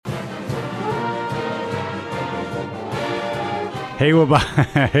Hey,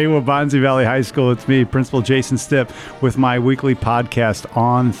 Waubonsie Valley High School. It's me, Principal Jason Stipp, with my weekly podcast,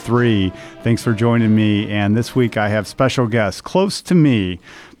 On 3. Thanks for joining me. And this week I have special guests close to me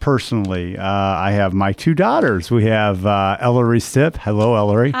personally. I have my two daughters. We have Ellery Stipp. Hello,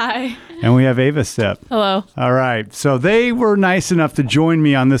 Ellery. Hi. And we have Ava Stipp. Hello. All right. So they were nice enough to join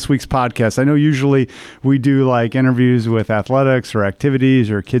me on this week's podcast. I know usually we do like interviews with athletics or activities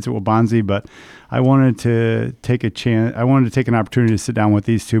or kids at Waubonsie, but I wanted to take an opportunity to sit down with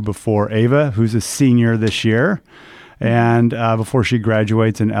these two before Ava, who's a senior this year, and before she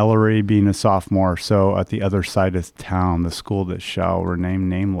graduates, and Ellery being a sophomore. So at the other side of town, the school that shall remain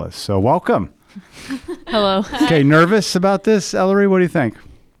nameless. So welcome. Hello. Okay, nervous about this, Ellery? What do you think?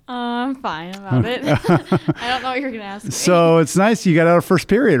 I'm fine about it. I don't know what you're going to ask me. So it's nice you got out of first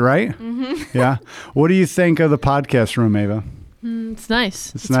period, right? Mm-hmm. Yeah. What do you think of the podcast room, Ava? It's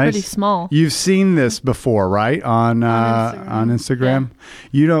nice. It's nice. Pretty small. You've seen this before, right? On Instagram.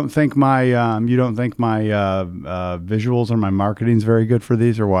 Yeah. You don't think my visuals or my marketing is very good for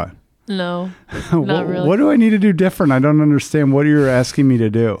these, or what? No, not really. What do I need to do different? I don't understand what you're asking me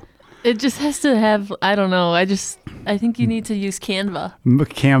to do. It just has to have, I don't know. I think you need to use Canva. More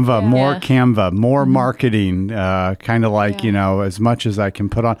Canva, more marketing, kind of like, Yeah. As much as I can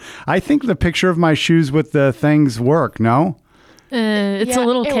put on. I think the picture of my shoes with the things work, no? It's a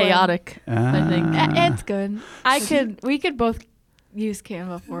little chaotic, I think. It's good. We could both use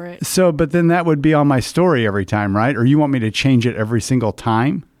Canva for it. So, but then that would be on my story every time, right? Or you want me to change it every single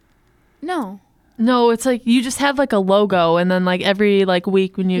time? No, it's like you just have like a logo, and then like every like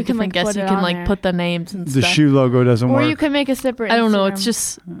week when you can like, guess, you can like put the names and The stuff. shoe logo doesn't work. Or you can make a separate I don't know. Instagram. It's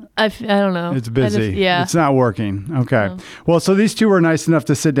just I don't know. It's busy. Yeah. It's not working. Okay. No. Well, so these two were nice enough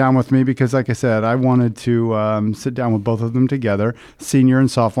to sit down with me because, like I said, I wanted to sit down with both of them together, senior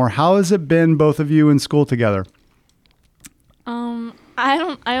and sophomore. How has it been, both of you, in school together?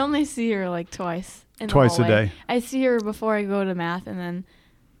 I only see her like twice in the Twice a hallway. day. I see her before I go to math, and then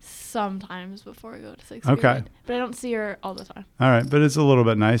sometimes before I go to sixth Okay. period. But I don't see her all the time. All right, but it's a little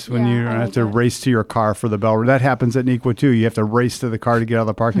bit nice when Yeah, you I have like to it. race to your car for the bell. That happens at Neuqua too. You have to race to the car to get out of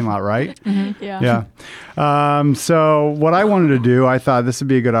the parking lot, right? Yeah. Yeah. So what I wanted to do, I thought this would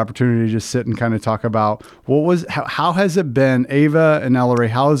be a good opportunity to just sit and kind of talk about how has it been, Ava and Ellery,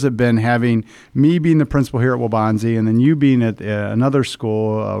 how has it been having me being the principal here at Waubonsie and then you being at another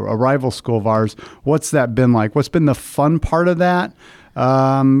school, a rival school of ours? What's that been like? What's been the fun part of that?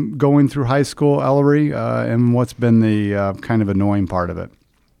 Going through high school, Ellery, and what's been the kind of annoying part of it?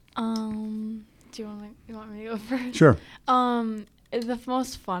 Do you want me to go first? Sure. The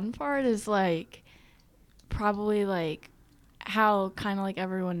most fun part is like probably like how kind of like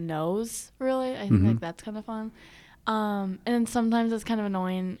everyone knows. Really, I think like that's kind of fun. And then sometimes it's kind of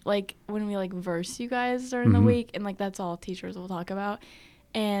annoying, like when we like verse you guys during the week, and like that's all teachers will talk about,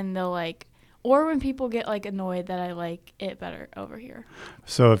 and they'll like. Or when people get like annoyed that I like it better over here.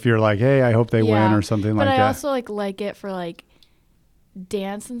 So if you're like, hey, I hope they win or something like that. But I also like it for like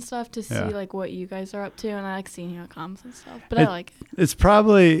dance and stuff to see like what you guys are up to, and I like seeing your comms and stuff. But I like it. It's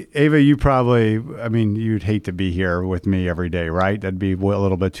probably, Ava, you'd hate to be here with me every day, right? That'd be a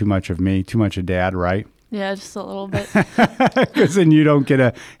little bit too much of me, too much of Dad, right? Yeah, just a little bit. Because then you don't get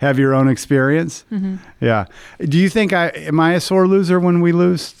to have your own experience. Mm-hmm. Yeah. Do you think am I a sore loser when we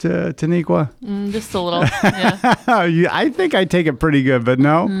lose to Neuqua? Just a little. Yeah. I think I take it pretty good, but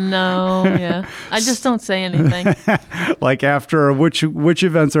no. No. Yeah. I just don't say anything. Like after which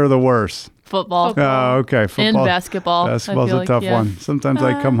events are the worst? Football. Oh, okay. Football And basketball. Basketball's a tough one. Sometimes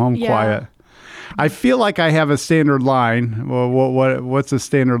I come home quiet. I feel like I have a standard line. Well, what's a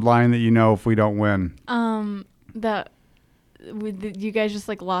standard line that you know if we don't win? That you guys just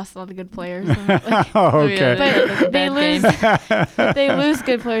like lost all the good players. And, like, okay. But they lose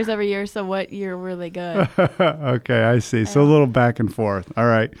good players every year. So what year were they good? Okay, I see. So a little back and forth. All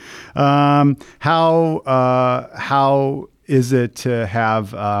right. How is it to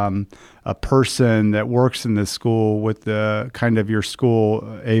have a person that works in this school with the kind of your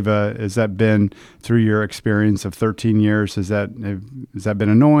school, Ava? Has that been through your experience of 13 years? Has that been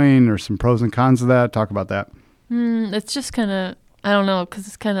annoying, or some pros and cons of that? Talk about that. It's just kind of, I don't know, because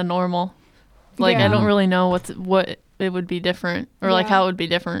it's kind of normal. Like I don't really know what it would be different, or like how it would be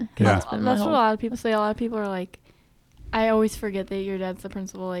different. That's what a lot of people say. A lot of people are like, I always forget that your dad's the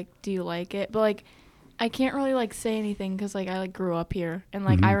principal. Like, do you like it? But like, I can't really like say anything because like I like grew up here, and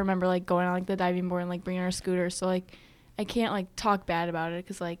like I remember like going on like the diving board and like bringing our scooter. So like I can't like talk bad about it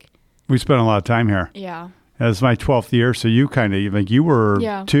because like we spent a lot of time here. Yeah. It's my 12th year, so you kind of like you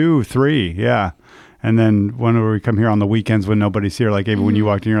were 2, 3, yeah. And then whenever we come here on the weekends when nobody's here, like even when you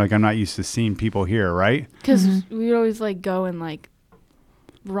walked in, you're like, I'm not used to seeing people here, right? Because we would always like go and like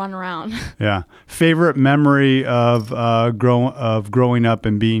run around. Yeah. Favorite memory of growing up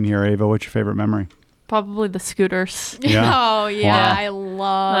and being here, Ava? What's your favorite memory? Probably the scooters. Yeah. Oh yeah, Wow. I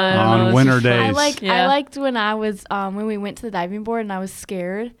love On winter days. I liked when I was when we went to the diving board and I was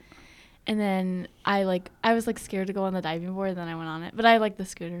scared. And then I was scared to go on the diving board, and then I went on it. But I like the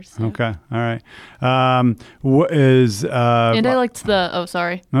scooters. So. Okay. All right. What is And I liked the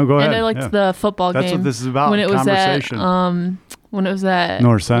sorry. No, go ahead. And I liked the football game. That's what this is about. When it was conversation. when it was at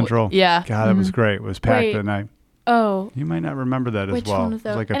North Central. Yeah. God, that was great. It was packed that night. Oh. You might not remember that Which as well. one was that?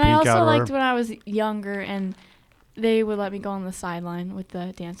 It was like a and I pink also liked outer. when I was younger and they would let me go on the sideline with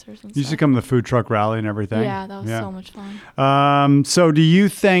the dancers and You used to stuff. come to the food truck rally and everything. Yeah, that was so much fun. So do you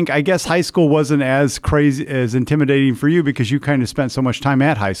think, I guess high school wasn't as crazy, as intimidating for you because you kind of spent so much time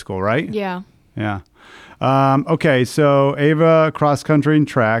at high school, right? Yeah. Yeah. Okay, so Ava, cross country and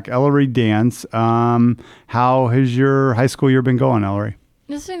track, Ellery dance. How has your high school year been going, Ellery?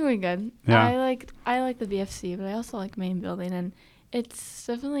 It's been really good. Yeah. I like the BFC, but I also like main building, and it's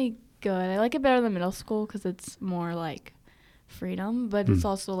definitely good. I like it better than middle school because it's more like freedom, but it's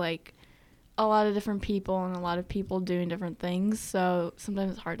also like a lot of different people and a lot of people doing different things. So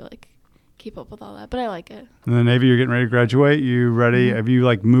sometimes it's hard to like keep up with all that, but I like it. And then Ava, you're getting ready to graduate. You ready? Mm-hmm. Have you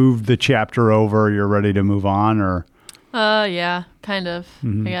like moved the chapter over? You're ready to move on, or? Yeah, kind of, I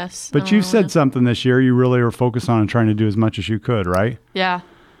guess. But you said something this year. You really were focused on trying to do as much as you could, right? Yeah.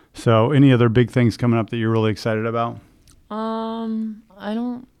 So any other big things coming up that you're really excited about? I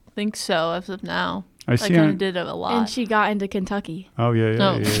don't think so as of now. I I see. kind of did it a lot. And she got into Kentucky. Oh,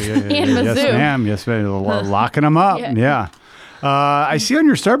 yeah. And Yes, Mizzou. ma'am. Yes, ma'am. Locking them up. Yeah. Yeah. I see on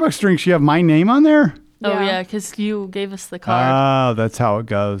your Starbucks drinks you have my name on there. Oh, Yeah. yeah, because you gave us the card. Oh, that's how it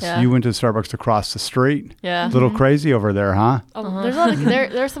goes. Yeah. You went to Starbucks across the street. Yeah. A little crazy over there, huh? Oh, there's a lot of,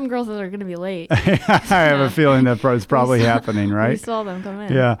 there's some girls that are going to be late. I have a feeling that it's probably happening, We right? saw them come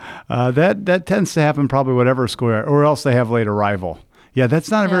in. Yeah. That tends to happen probably whatever school, or else they have late arrival. Yeah,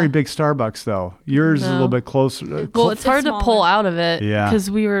 that's not a very Yeah. big Starbucks, though. Yours is a No. little bit closer. Well, it's hard to smaller. pull out of it. Yeah. Because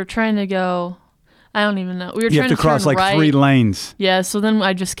we were trying to go, I don't even know. We were you trying have to cross turn like right. 3 lanes. Yeah, so then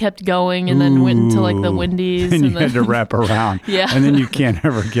I just kept going and then went into like the Ooh. Wendy's. And you then, had to wrap around. Yeah. And then you can't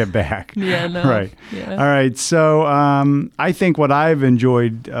ever get back. Yeah, no. Right. Yeah. All right. So I think what I've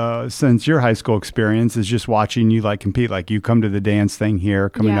enjoyed since your high school experience is just watching you like compete. Like you come to the dance thing here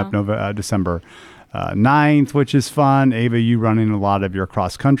coming Yeah. up December 9th, which is fun. Ava, you running a lot of your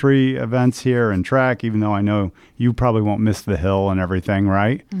cross country events here and track, even though I know you probably won't miss the hill and everything,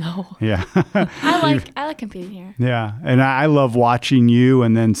 right? No. Yeah. I like competing here. Yeah. And I love watching you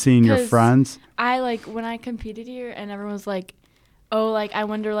and then seeing your 'Cause friends. I like when I competed here and everyone was like, oh, like I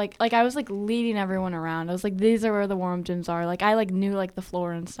wonder like I was like leading everyone around. I was like, these are where the warm gyms are. Like I like knew like the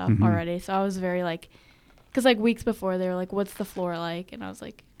floor and stuff already. So I was very like, because like weeks before they were like, what's the floor like? And I was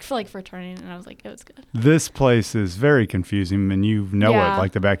like, for turning, and I was like, it was good. This place is very confusing and you know Yeah. it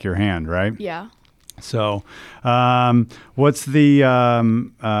like the back of your hand, right? Yeah. So, what's the,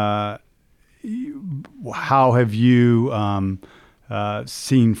 how have you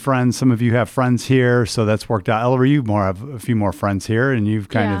seen friends? Some of you have friends here, so that's worked out. Ellery, you have a few more friends here, and you've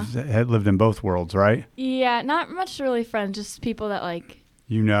kind of had lived in both worlds, right? Yeah, not much really friends, just people that like.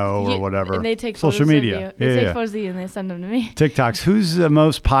 You know, or whatever. And they take social photos media. Of you. They take photos of you and they send them to me. TikToks. Who's the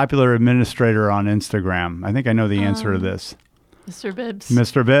most popular administrator on Instagram? I think I know the answer to this. Mr. Bibbs.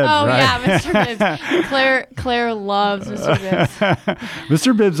 Mr. Bibbs, Oh right? yeah, Mr. Bibbs. Claire loves Mr. Bibbs.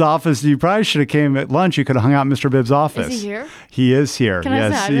 Mr. Bibbs' office. You probably should have came at lunch. You could have hung out in Mr. Bibbs' office. Is he here? He is here. Can I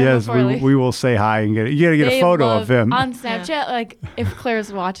yes, say hi to him yes. before I leave? We will say hi and you got to get a photo of him. On Snapchat, like if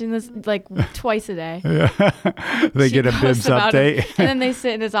Claire's watching this, like twice a day. They she get a posts Bibbs about him, update. and then they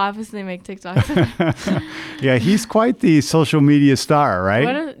sit in his office and they make TikToks. Yeah, he's quite the social media star,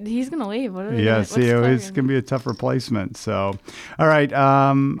 right? He's gonna leave. What are they Yes, gonna, what's Claire it's going to be a tough replacement. So, all right.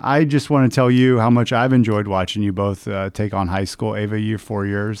 I just want to tell you how much I've enjoyed watching you both take on high school. Ava, you're 4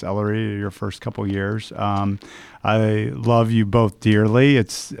 years. Ellery, your first couple years. I love you both dearly.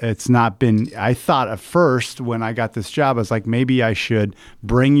 It's not been. I thought at first when I got this job, I was like, maybe I should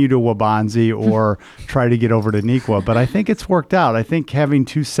bring you to Waubonsie or try to get over to Neuqua. But I think it's worked out. I think having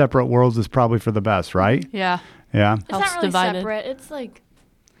 2 separate worlds is probably for the best, right? Yeah. Yeah. It's Helps not really divided. separate. It's like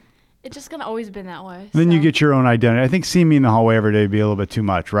it's just gonna always been that way. Then you so. get your own identity. I think seeing me in the hallway every day would be a little bit too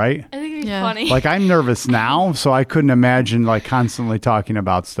much, right? I think it'd be Yeah. funny. Like I'm nervous now, so I couldn't imagine like constantly talking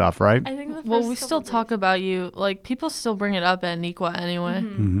about stuff, right? I think the Well, first we still couple talk days- about you. Like, people still bring it up at Neuqua anyway.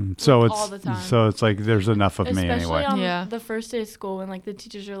 So all the time. it's like there's enough of me Especially anyway. on Yeah. the first day of school when like the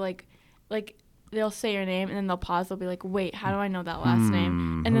teachers are like they'll say your name and then they'll pause. They'll be like, "Wait, how do I know that last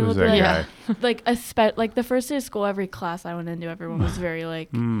name?" And then they'll who's be that like, guy? like the first day of school, every class I went into, everyone was very like,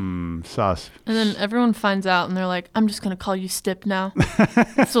 sus. And then everyone finds out and they're like, I'm just going to call you Stipp now.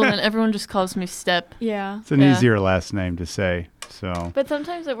 So then everyone just calls me Stipp. yeah. It's an easier last name to say. So. But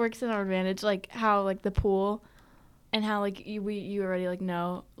sometimes it works in our advantage, like how like the pool, and how like you already like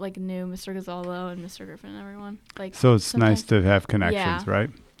knew Mr. Gonzalo and Mr. Griffin and everyone. Like So it's nice to have connections, Yeah. right?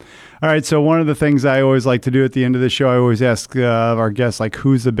 All right. So one of the things I always like to do at the end of the show, I always ask our guests, like,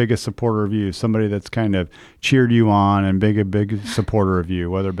 who's the biggest supporter of you? Somebody that's kind of cheered you on and a big supporter of you,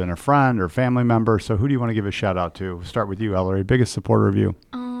 whether it been a friend or family member. So who do you want to give a shout out to? We'll start with you, Ellery. Biggest supporter of you?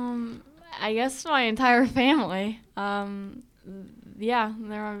 I guess my entire family. Yeah,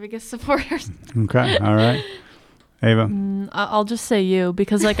 they're my biggest supporters. Okay. All right. Ava? I'll just say you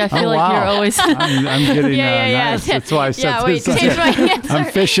because like I feel like wow. you're always I'm getting nice. That's why I said wait, this. change my answer. I'm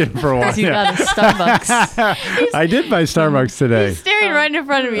fishing for one. you got a Starbucks. I did buy Starbucks today. He's staring right in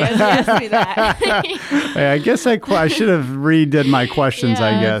front of me as he asked me that. Hey, I guess I should have redid my questions.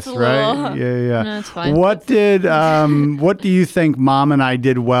 Yeah, I guess, it's a right? little- Yeah. No, it's fine. What do you think Mom and I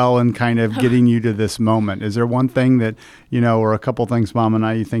did well in kind of getting you to this moment? Is there one thing that or a couple things Mom and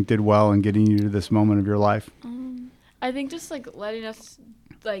I you think did well in getting you to this moment of your life? I think just like letting us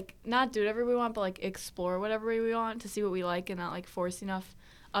like not do whatever we want, but like explore whatever we want to see what we like, and not like forcing us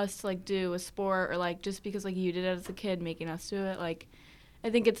to like do a sport or like just because like you did it as a kid, making us do it. Like I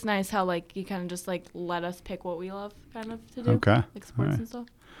think it's nice how like you kind of just like let us pick what we love kind of to do. Okay. Like sports All right. and stuff.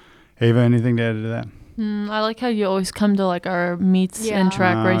 Ava, anything to add to that? I like how you always come to like our meets Yeah. and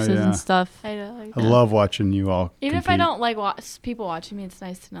track Oh, races yeah. and stuff. I like I that. love watching you all Even if I compete. don't like people watching me, it's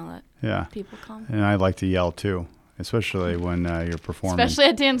nice to know that Yeah. people come. And I like to yell too, especially when you're performing. Especially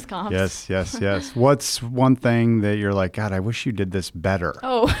at dance comps. Yes. What's one thing that you're like, God, I wish you did this better?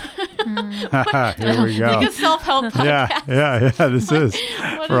 Oh. Here we go. Like a self-help podcast. Yeah. This is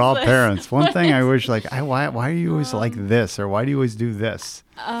What for is all this? parents. One What thing I is- wish, like, why are you always like this, or why do you always do this?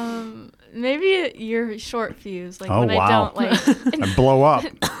 Maybe your short fuse. Like Oh, when wow. I don't like. I blow up.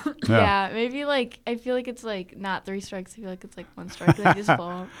 Yeah, maybe like I feel like it's like not 3 strikes. I feel like it's like 1 strike. And I just blow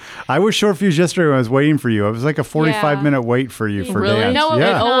up. I was short fuse yesterday when I was waiting for you. It was like a 45-minute wait for you for Really? dance. No, it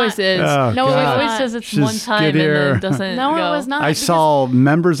yeah. It always is. Oh, No, it God. was always not. says it's Just one time get and here. then it doesn't No, go. it was not. I because- saw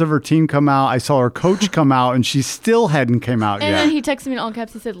members of her team come out. I saw her coach come out, and she still hadn't came out And yet. then he texted me in all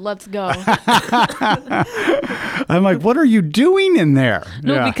caps. He said, "Let's go." I'm like, what are you doing in there?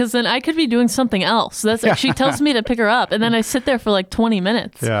 No, Yeah. because then I could be doing something else. That's like, she tells me to pick her up, and then I sit there for like 20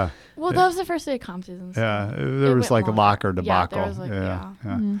 minutes. Yeah. Well, that was the first day of comp season. So Yeah. There it was went like a longer. locker Yeah, debacle. there was like,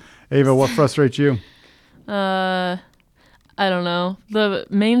 yeah. Ava, what frustrates you? I don't know. The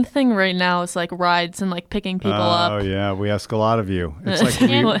main thing right now is like rides and like picking people up. Oh, yeah. We ask a lot of you. It's like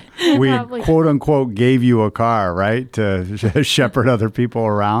Yeah. we Probably. quote unquote gave you a car, right? To shepherd other people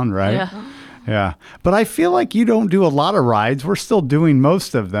around, right? Yeah. Yeah. But I feel like you don't do a lot of rides. We're still doing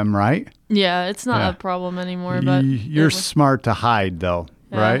most of them, right? Yeah, it's not Yeah. a problem anymore. But You're it was- smart to hide, though,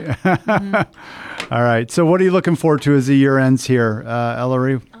 Yeah. right? All right. So, what are you looking forward to as the year ends here,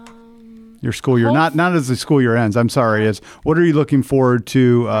 Ellery? Your school year, not as the school year ends. I'm sorry. Is what are you looking forward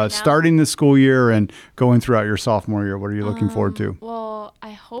to now? starting the school year and going throughout your sophomore year? What are you looking forward to? Well,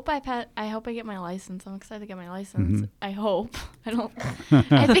 I hope I get my license. I'm excited to get my license. Mm-hmm. I hope. I don't.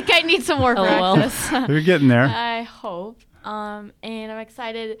 I think I need some more LOL. practice. You're getting there. I hope. And I'm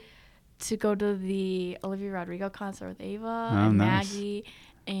excited to go to the Olivia Rodrigo concert with Ava and nice. Maggie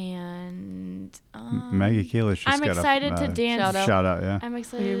and Maggie Kalish just I'm got excited to a dance. shout out. Yeah. I'm we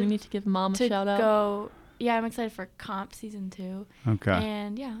excited need to give Mom a to shout out. go. Yeah, I'm excited for comp season 2. Okay.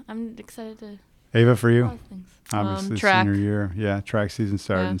 And yeah, I'm excited to Ava, for a you? lot of things. Obviously, track. senior year. Yeah, track season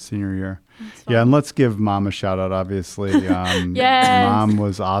started Yeah. in senior year. It's fun. Yeah, and let's give Mom a shout out. Obviously, Yes. Mom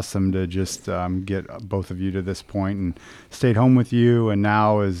was awesome to just get both of you to this point and stayed home with you, and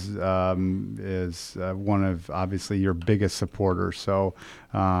now is one of obviously your biggest supporters. So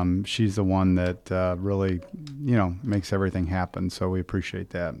she's the one that really makes everything happen. So we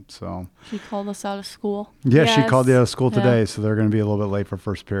appreciate that. So She called us out of school. yeah, she Yes. called you out of school today, Yeah. so they're going to be a little bit late for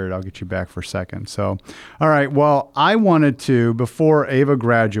first period. I'll get you back for second. So, all right. Well, I wanted to, before Ava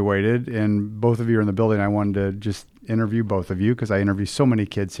graduated, and both of you are in the building, I wanted to just interview both of you because I interview so many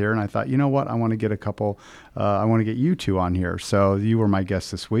kids here, and I thought, you know what, I want to get a couple. I want to get you two on here. So you were my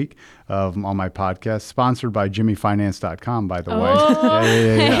guest this week on my podcast, sponsored by JimmyFinance.com, by the way. Oh,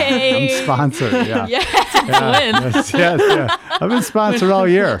 Yeah. hey. I'm sponsored. Yeah. Yes. Yes, yeah. I've been sponsored all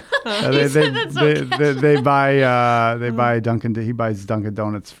year. They buy Dunkin'. He buys Dunkin'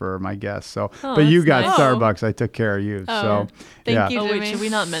 Donuts for my guests. So, but you got nice. Starbucks. I took care of you. So, Thank you, Oh, Jimmy. wait, should we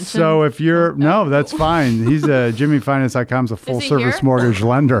not mention? So if you're no, that's fine. He's JimmyFinance.com's a full service here? mortgage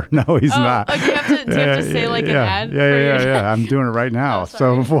lender. No, he's not. Oh, do you have to say like an ad? Yeah. I'm doing it right now.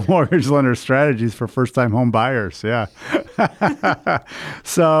 So full mortgage lender strategies for first time home buyers. Yeah.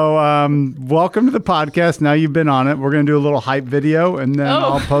 So welcome to the podcast. Now you've been on it. We're going to do a little hype video, and then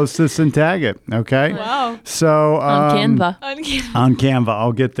I'll post this and tag it. Okay. Wow. So on Canva. On Canva. On Canva,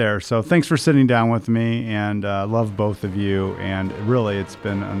 I'll get there. So thanks for sitting down with me, and love both of you. And really, it's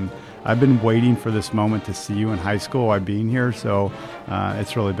been I've been waiting for this moment to see you in high school while being here. So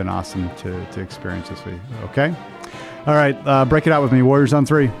it's really been awesome to experience this with you. Okay. All right, break it out with me. Warriors on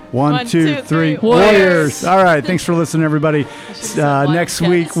 3. 1, 2, 3. Warriors. All right, thanks for listening, everybody. Next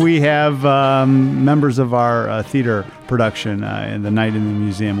week, we have members of our theater production in the Night in the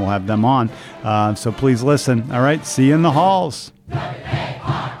Museum. We'll have them on. So please listen. All right, see you in the halls.